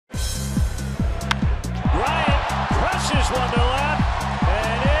one to left,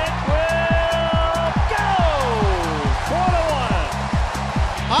 and it will go!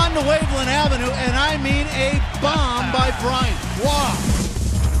 4-1. On to Waveland Avenue, and I mean a bomb by Bryant. Wow.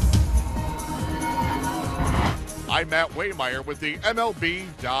 I'm Matt Waymeyer with the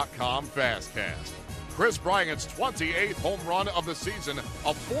MLB.com FastCast. Kris Bryant's 28th home run of the season,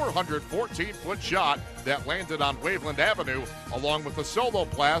 a 414-foot shot that landed on Waveland Avenue, along with a solo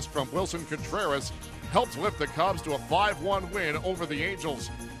blast from Wilson Contreras, helped lift the Cubs to a 5-1 win over the Angels.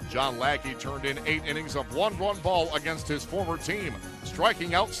 John Lackey turned in 8 innings of one-run ball against his former team,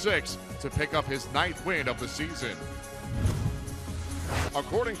 striking out 6 to pick up his 9th win of the season.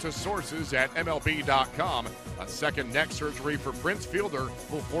 According to sources at MLB.com, a second neck surgery for Prince Fielder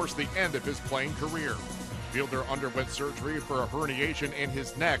will force the end of his playing career. Fielder underwent surgery for a herniation in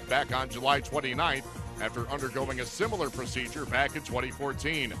his neck back on July 29th after undergoing a similar procedure back in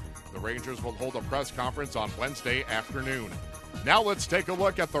 2014. The Rangers will hold a press conference on Wednesday afternoon. Now let's take a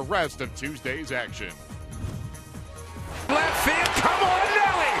look at the rest of Tuesday's action. Left field, come on,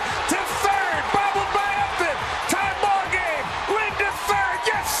 Nelly! To third, bobbled by Upton! Time ball game! Lynn to third,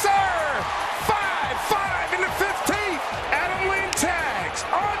 yes sir! 5 in the 15th! Adam Lynn tags,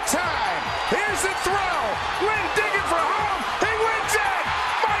 on time! Here's the throw! Lynn digging for home! He wins it!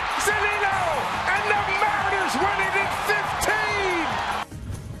 Mike Zunino! And the Mariners win it in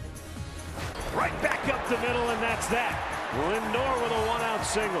 15! Right back up the middle, and that's that. Lindor with a one-out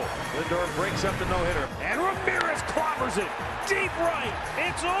single. Lindor breaks up the no-hitter. And Ramirez clobbers it. Deep right.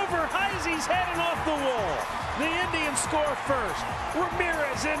 It's over. Heisey's heading off the wall. The Indians score first.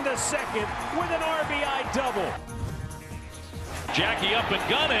 Ramirez into second with an RBI double. Jackie up and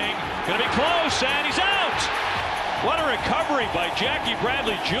gunning. Gonna be close, and he's out. What a recovery by Jackie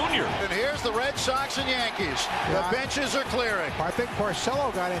Bradley Jr. And here's the Red Sox and Yankees. The benches are clearing. I think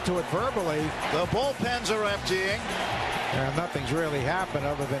Porcello got into it verbally. The bullpens are emptying. And nothing's really happened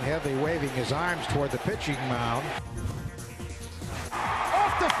other than Heavy waving his arms toward the pitching mound.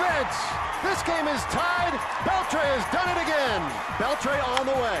 Off the fence. This game is tied. Beltre has done it again. Beltre on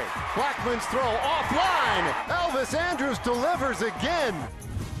the way. Blackman's throw offline. Elvis Andrus delivers again.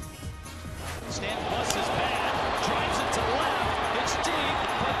 Stan busts his pad, drives it to left. It's deep.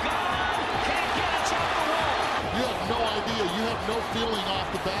 Pagano can't get it off the wall. You have no idea. You have no feeling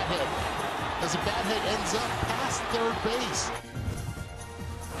off the bat head, as the bat head ends up past third base.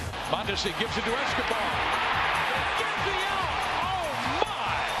 Mondesi gives it to Escobar. Get the out! Oh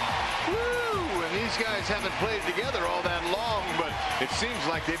my! Woo! And these guys haven't played together all that long, but it seems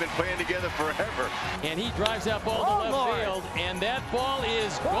like they've been playing together forever. And he drives that ball to left field, and that ball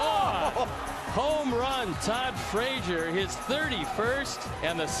is gone. Home run, Todd Frazier, his 31st,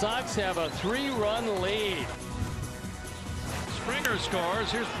 and the Sox have a 3-run lead. Springer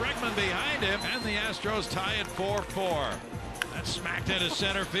scores. Here's Bregman behind him, and the Astros tie at 4-4. That's smacked into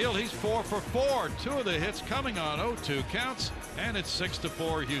center field. He's 4 for 4. 2 of the hits coming on 0-2 counts, and it's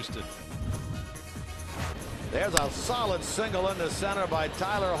 6-4 Houston. There's a solid single into center by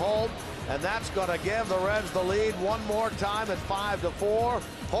Tyler Holt, and that's going to give the Reds the lead one more time at 5-4.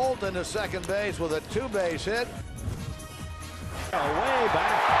 Holt into second base with a 2-base hit. Way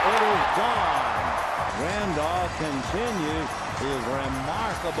back, it is gone. Randolph continues his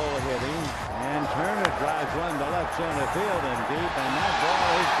remarkable hitting, and Turner drives one to left center field and deep, and that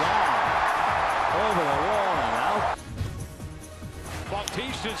ball is gone. Over the wall and out.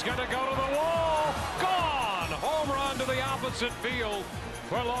 Bautista's going to go to the wall. Gone! Home run to the opposite field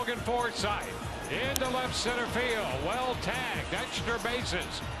for Logan Forsythe. Into left center field. Well tagged. Extra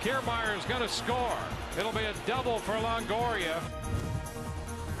bases. Kiermaier's going to score. It'll be a double for Longoria.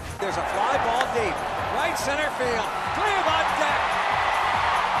 There's a fly ball deep. Right center field. Cleared on deck.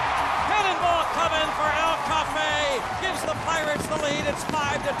 Cannonball coming for El Cafe. Gives the Pirates the lead. It's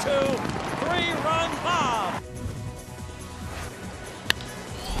 5-2. 3-run bomb.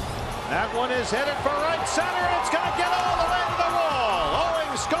 That one is headed for right center. It's going to get all the way to the wall.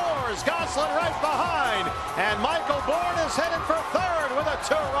 Owing scores. Gosselin right behind. And Michael Bourne is headed for third with a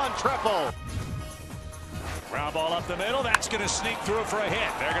 2-run triple. Ground ball up the middle. That's going to sneak through for a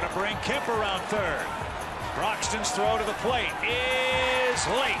hit. They're going to bring Kemp around third. Broxton's throw to the plate is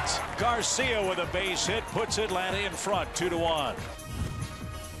late. Garcia with a base hit puts Atlanta in front 2-1.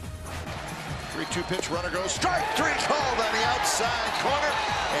 3-2 pitch, runner goes strike 3 called on the outside corner,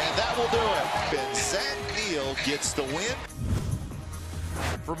 and that will do it. And Zach Neal gets the win.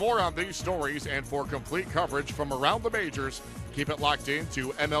 For more on these stories and for complete coverage from around the majors, keep it locked in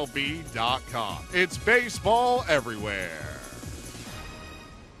to MLB.com. It's baseball everywhere.